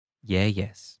Yeah,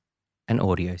 Yes, an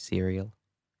audio serial,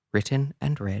 written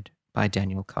and read by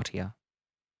Daniel Cottier.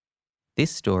 This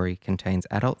story contains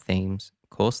adult themes,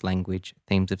 coarse language,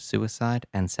 themes of suicide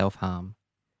and self-harm.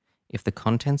 If the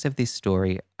contents of this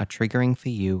story are triggering for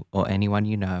you or anyone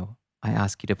you know, I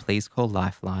ask you to please call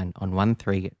Lifeline on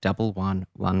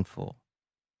 131114.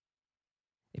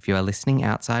 If you are listening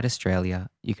outside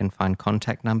Australia, you can find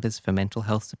contact numbers for mental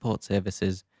health support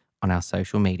services on our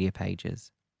social media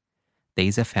pages.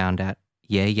 These are found at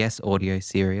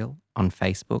yeahyesaudioserial on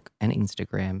Facebook and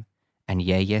Instagram, and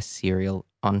yeahyesaudioserial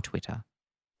on Twitter.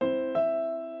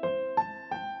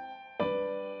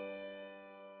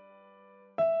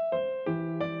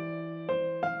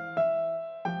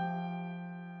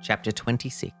 Chapter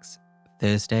 26,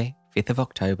 Thursday, 5th of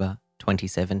October,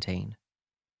 2017.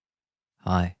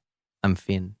 Hi, I'm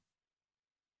Finn.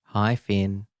 Hi,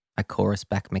 Finn, I chorus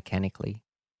back mechanically.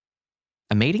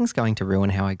 A meeting's going to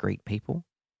ruin how I greet people.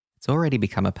 It's already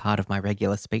become a part of my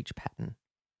regular speech pattern.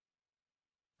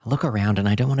 I look around and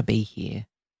I don't want to be here.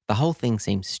 The whole thing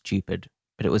seems stupid,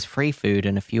 but it was free food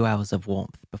and a few hours of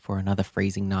warmth before another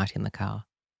freezing night in the car.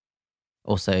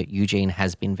 Also, Eugene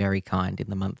has been very kind in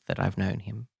the month that I've known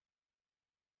him.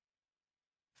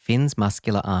 Finn's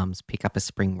muscular arms pick up a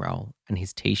spring roll and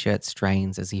his t-shirt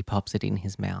strains as he pops it in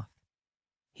his mouth.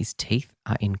 His teeth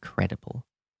are incredible.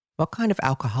 What kind of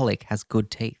alcoholic has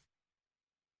good teeth?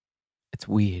 It's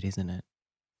weird, isn't it?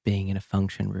 Being in a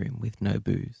function room with no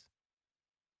booze.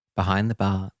 Behind the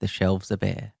bar, the shelves are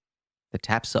bare. The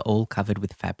taps are all covered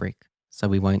with fabric, so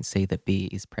we won't see that beer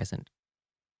is present.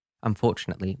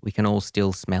 Unfortunately, we can all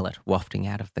still smell it wafting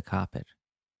out of the carpet.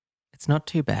 It's not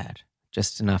too bad,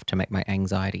 just enough to make my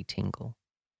anxiety tingle.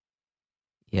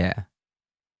 Yeah.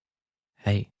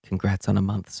 Hey, congrats on a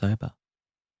month sober.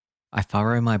 I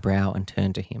furrow my brow and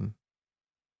turn to him.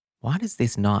 Why does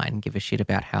this 9 give a shit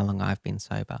about how long I've been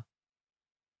sober?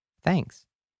 Thanks.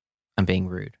 I'm being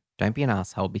rude. Don't be an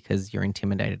asshole because you're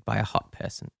intimidated by a hot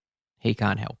person. He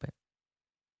can't help it.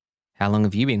 How long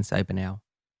have you been sober now?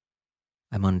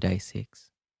 I'm on day 6.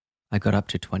 I got up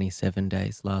to 27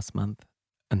 days last month,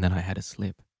 and then I had a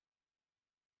slip.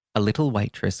 A little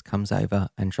waitress comes over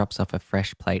and drops off a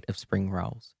fresh plate of spring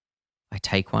rolls. I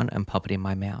take one and pop it in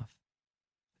my mouth.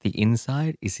 The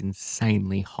inside is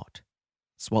insanely hot.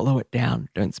 Swallow it down,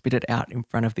 don't spit it out in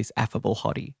front of this affable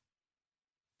hottie.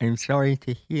 I'm sorry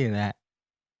to hear that.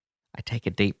 I take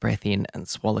a deep breath in and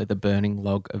swallow the burning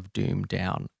log of doom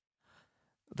down.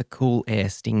 The cool air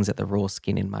stings at the raw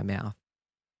skin in my mouth.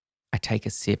 I take a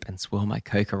sip and swirl my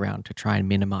Coke around to try and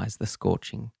minimize the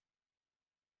scorching.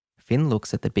 Finn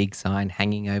looks at the big sign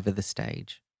hanging over the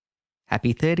stage.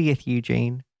 Happy 30th,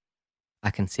 Eugene. I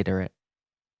consider it.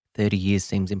 30 years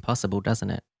seems impossible, doesn't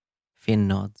it? Finn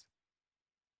nods.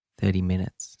 30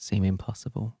 minutes seem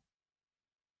impossible.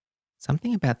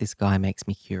 Something about this guy makes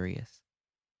me curious.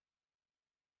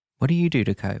 What do you do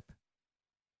to cope?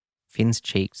 Finn's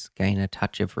cheeks gain a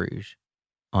touch of rouge.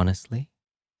 Honestly,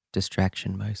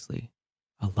 distraction mostly.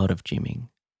 A lot of gymming.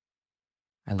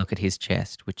 I look at his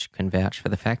chest, which can vouch for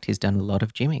the fact he's done a lot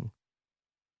of gymming.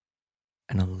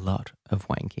 And a lot of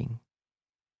wanking.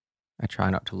 I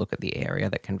try not to look at the area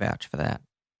that can vouch for that.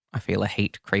 I feel a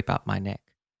heat creep up my neck.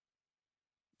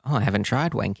 Oh, I haven't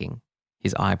tried wanking.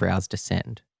 His eyebrows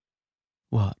descend.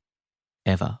 What?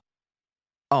 Ever?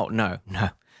 Oh, no.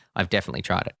 I've definitely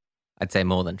tried it. I'd say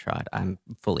more than tried. I'm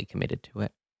fully committed to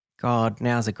it. God,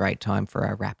 now's a great time for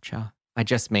a rapture. I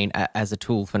just mean as a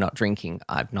tool for not drinking,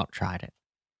 I've not tried it.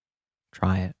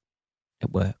 Try it.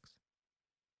 It works.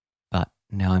 But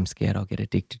now I'm scared I'll get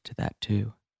addicted to that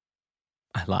too.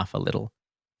 I laugh a little.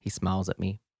 He smiles at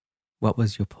me. What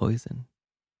was your poison?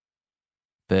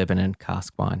 Bourbon and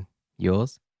cask wine.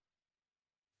 Yours?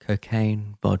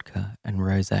 Cocaine, vodka, and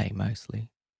rosé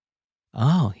mostly.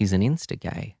 Oh, he's an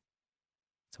insta-gay.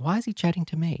 So why is he chatting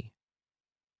to me?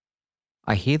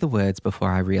 I hear the words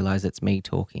before I realise it's me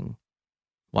talking.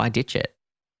 Why ditch it?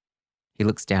 He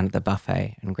looks down at the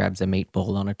buffet and grabs a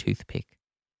meatball on a toothpick.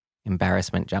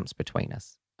 Embarrassment jumps between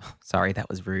us. Sorry, that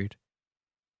was rude.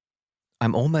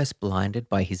 I'm almost blinded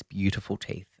by his beautiful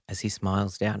teeth as he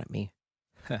smiles down at me.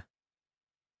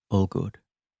 All good.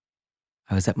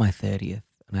 I was at my 30th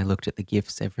and I looked at the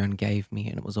gifts everyone gave me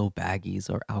and it was all baggies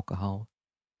or alcohol.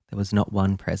 There was not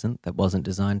one present that wasn't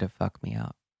designed to fuck me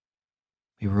up.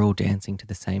 We were all dancing to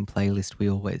the same playlist we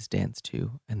always dance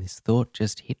to, and this thought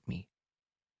just hit me.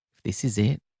 If this is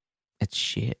it, it's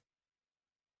shit.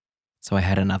 So I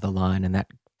had another line and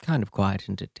that kind of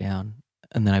quietened it down,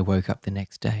 and then I woke up the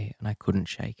next day and I couldn't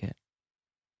shake it.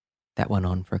 That went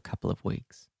on for a couple of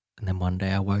weeks, and then one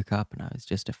day I woke up and I was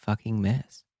just a fucking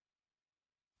mess.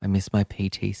 I missed my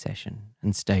PT session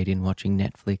and stayed in watching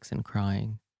Netflix and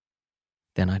crying.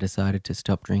 Then I decided to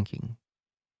stop drinking.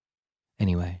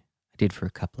 Anyway, I did for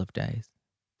a couple of days.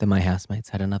 Then my housemates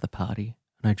had another party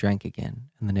and I drank again,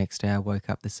 and the next day I woke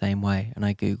up the same way and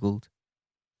I Googled,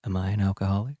 am I an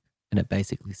alcoholic? And it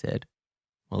basically said,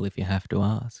 well, if you have to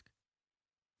ask.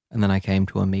 And then I came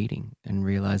to a meeting and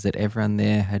realized that everyone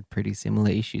there had pretty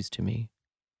similar issues to me.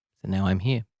 So now I'm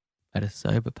here at a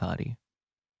sober party.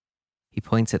 He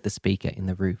points at the speaker in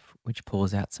the roof, which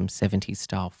pours out some 70s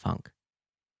style funk.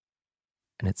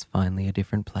 And it's finally a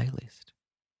different playlist.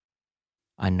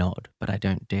 I nod, but I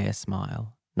don't dare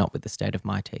smile, not with the state of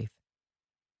my teeth.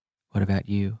 What about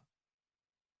you?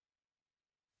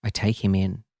 I take him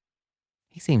in.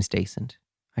 He seems decent.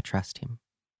 I trust him.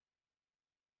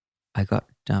 I got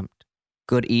dumped.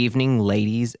 Good evening,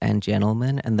 ladies and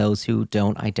gentlemen, and those who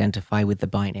don't identify with the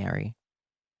binary.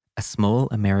 A small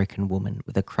American woman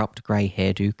with a cropped grey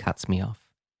hairdo cuts me off.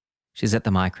 She's at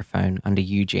the microphone under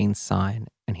Eugene's sign,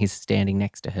 and he's standing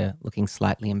next to her, looking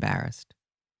slightly embarrassed.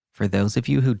 For those of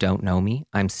you who don't know me,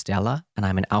 I'm Stella, and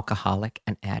I'm an alcoholic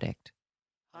and addict.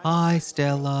 Hi,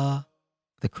 Stella.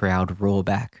 The crowd roar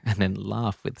back and then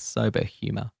laugh with sober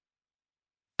humour.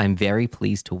 I'm very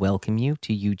pleased to welcome you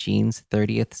to Eugene's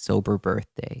 30th sober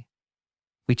birthday.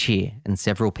 We cheer, and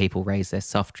several people raise their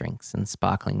soft drinks and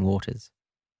sparkling waters.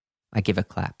 I give a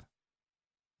clap.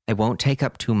 I won't take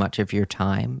up too much of your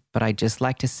time, but I'd just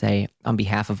like to say, on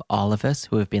behalf of all of us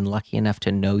who have been lucky enough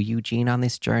to know Eugene on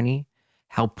this journey,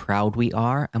 how proud we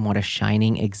are and what a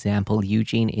shining example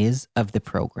Eugene is of the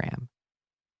program.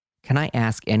 Can I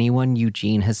ask anyone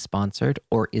Eugene has sponsored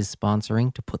or is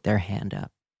sponsoring to put their hand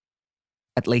up?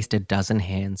 At least a dozen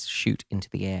hands shoot into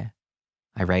the air.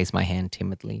 I raise my hand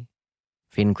timidly.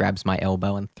 Finn grabs my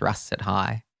elbow and thrusts it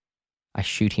high. I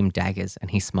shoot him daggers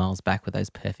and he smiles back with those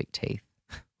perfect teeth.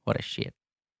 What a shit.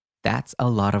 That's a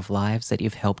lot of lives that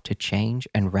you've helped to change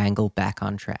and wrangle back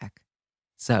on track.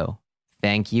 So,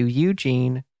 thank you,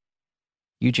 Eugene.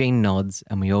 Eugene nods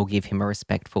and we all give him a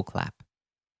respectful clap.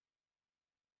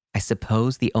 I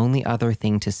suppose the only other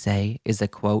thing to say is a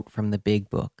quote from the big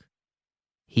book.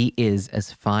 He is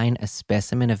as fine a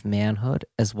specimen of manhood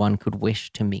as one could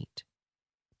wish to meet.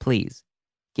 Please,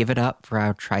 give it up for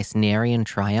our Trisnarian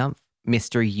triumph,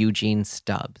 Mr. Eugene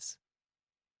Stubbs.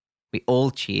 We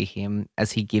all cheer him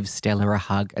as he gives Stella a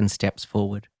hug and steps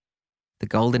forward. The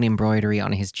golden embroidery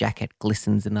on his jacket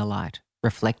glistens in the light,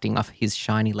 reflecting off his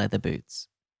shiny leather boots.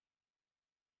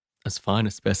 As fine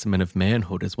a specimen of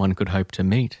manhood as one could hope to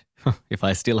meet, if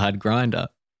I still had Grindr.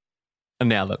 And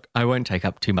now look, I won't take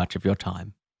up too much of your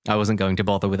time. I wasn't going to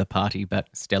bother with a party, but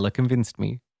Stella convinced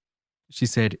me. She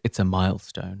said it's a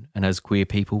milestone, and as queer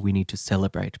people we need to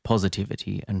celebrate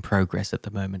positivity and progress at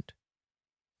the moment.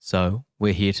 So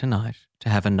we're here tonight to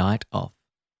have a night off,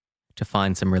 to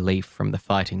find some relief from the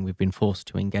fighting we've been forced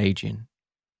to engage in.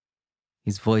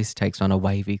 His voice takes on a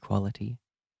wavy quality.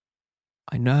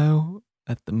 I know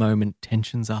at the moment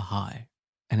tensions are high,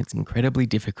 and it's incredibly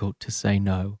difficult to say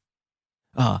no.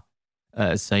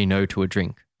 Say no to a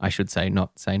drink. I should say,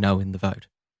 not say no in the vote.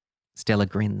 Stella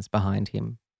grins behind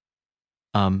him.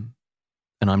 And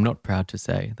I'm not proud to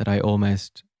say that I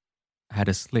almost had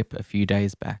a slip a few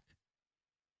days back.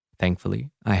 Thankfully,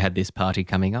 I had this party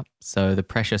coming up, so the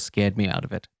pressure scared me out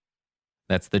of it.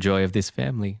 That's the joy of this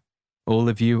family. All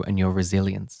of you and your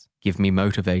resilience give me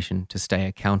motivation to stay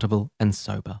accountable and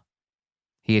sober.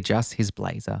 He adjusts his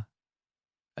blazer.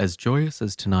 As joyous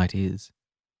as tonight is,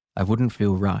 I wouldn't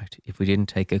feel right if we didn't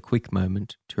take a quick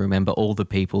moment to remember all the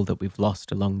people that we've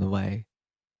lost along the way,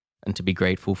 and to be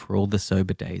grateful for all the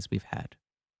sober days we've had.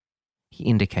 He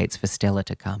indicates for Stella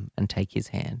to come and take his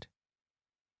hand.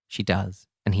 She does,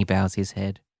 and he bows his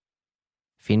head.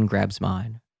 Finn grabs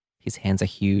mine. His hands are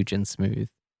huge and smooth.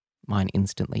 Mine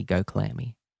instantly go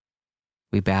clammy.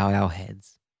 We bow our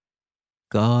heads.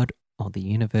 God, or the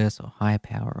universe, or higher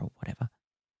power, or whatever,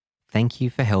 thank you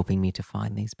for helping me to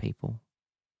find these people.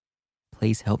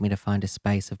 Please help me to find a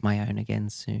space of my own again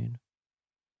soon.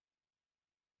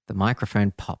 The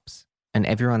microphone pops, and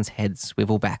everyone's heads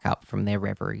swivel back up from their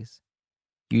reveries.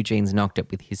 Eugene's knocked it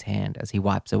with his hand as he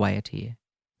wipes away a tear.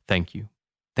 Thank you.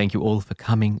 Thank you all for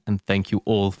coming, and thank you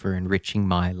all for enriching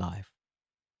my life.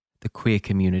 The queer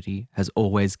community has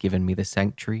always given me the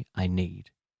sanctuary I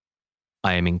need.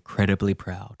 I am incredibly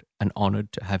proud and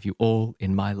honoured to have you all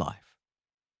in my life.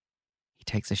 He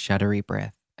takes a shuddery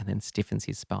breath and then stiffens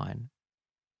his spine.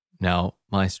 Now,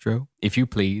 maestro, if you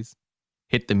please,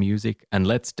 hit the music and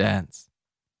let's dance.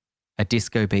 A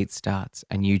disco beat starts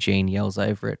and Eugene yells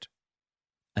over it.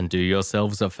 And do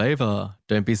yourselves a favour,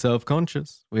 don't be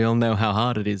self-conscious. We all know how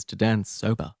hard it is to dance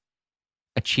sober.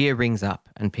 A cheer rings up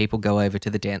and people go over to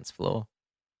the dance floor.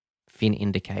 Finn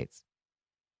indicates.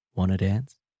 "Wanna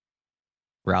dance?"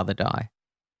 "Rather die."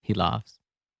 He laughs.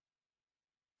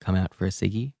 "Come out for a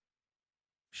ciggy?"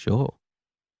 "Sure."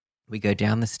 We go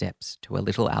down the steps to a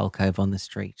little alcove on the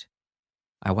street.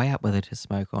 I weigh up whether to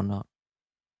smoke or not.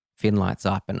 Finn lights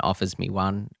up and offers me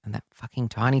one, and that fucking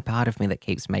tiny part of me that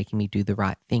keeps making me do the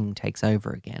right thing takes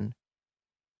over again.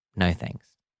 "No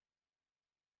thanks."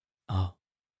 "Oh,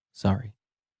 sorry.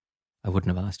 I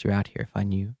wouldn't have asked you out here if I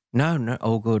knew." No,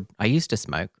 all good. I used to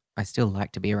smoke. I still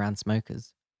like to be around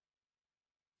smokers."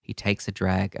 He takes a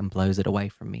drag and blows it away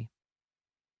from me.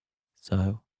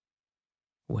 "So,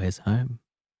 where's home?"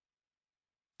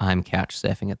 "I'm couch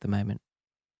surfing at the moment."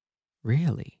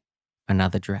 "Really?"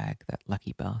 Another drag, that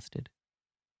lucky bastard.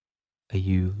 "Are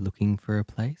you looking for a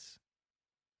place?"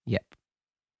 "Yep."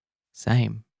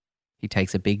 "Same." He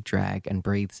takes a big drag and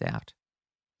breathes out,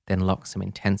 then locks some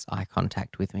intense eye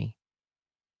contact with me.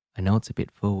 "I know it's a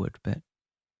bit forward, but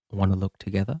want to look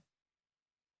together?"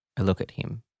 I look at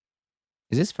him.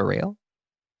 Is this for real?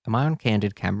 Am I on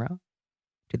candid camera?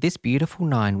 Did this beautiful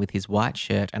nine with his white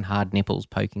shirt and hard nipples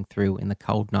poking through in the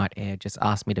cold night air just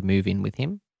ask me to move in with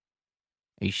him?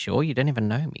 Are you sure you don't even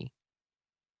know me?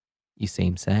 "You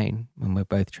seem sane when we're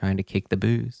both trying to kick the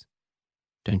booze.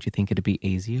 Don't you think it'd be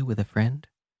easier with a friend?"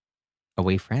 "Are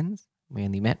we friends? We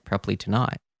only met properly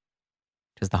tonight.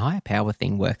 Does the higher power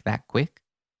thing work that quick?"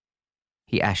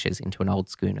 He ashes into an old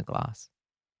schooner glass.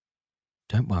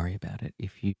 "Don't worry about it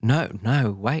if you..."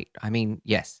 No, wait. I mean,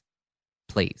 yes.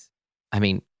 Please. I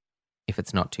mean, if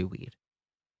it's not too weird."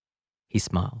 He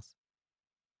smiles.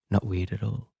 "Not weird at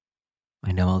all.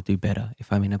 I know I'll do better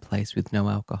if I'm in a place with no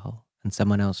alcohol and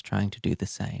someone else trying to do the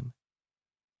same."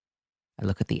 I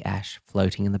look at the ash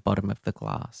floating in the bottom of the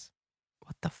glass.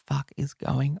 What the fuck is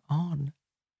going on?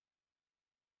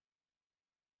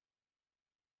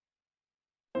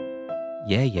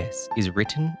 Yeah Yes is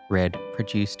written, read,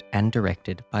 produced and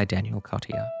directed by Daniel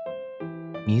Cottier.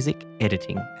 Music,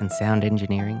 editing and sound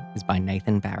engineering is by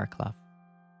Nathan Barraclough.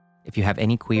 If you have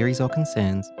any queries or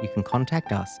concerns, you can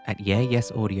contact us at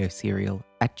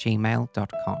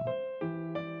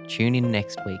yeahyesaudioserial@gmail.com. Tune in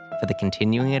next week for the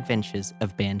continuing adventures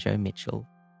of Banjo Mitchell.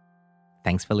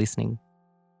 Thanks for listening.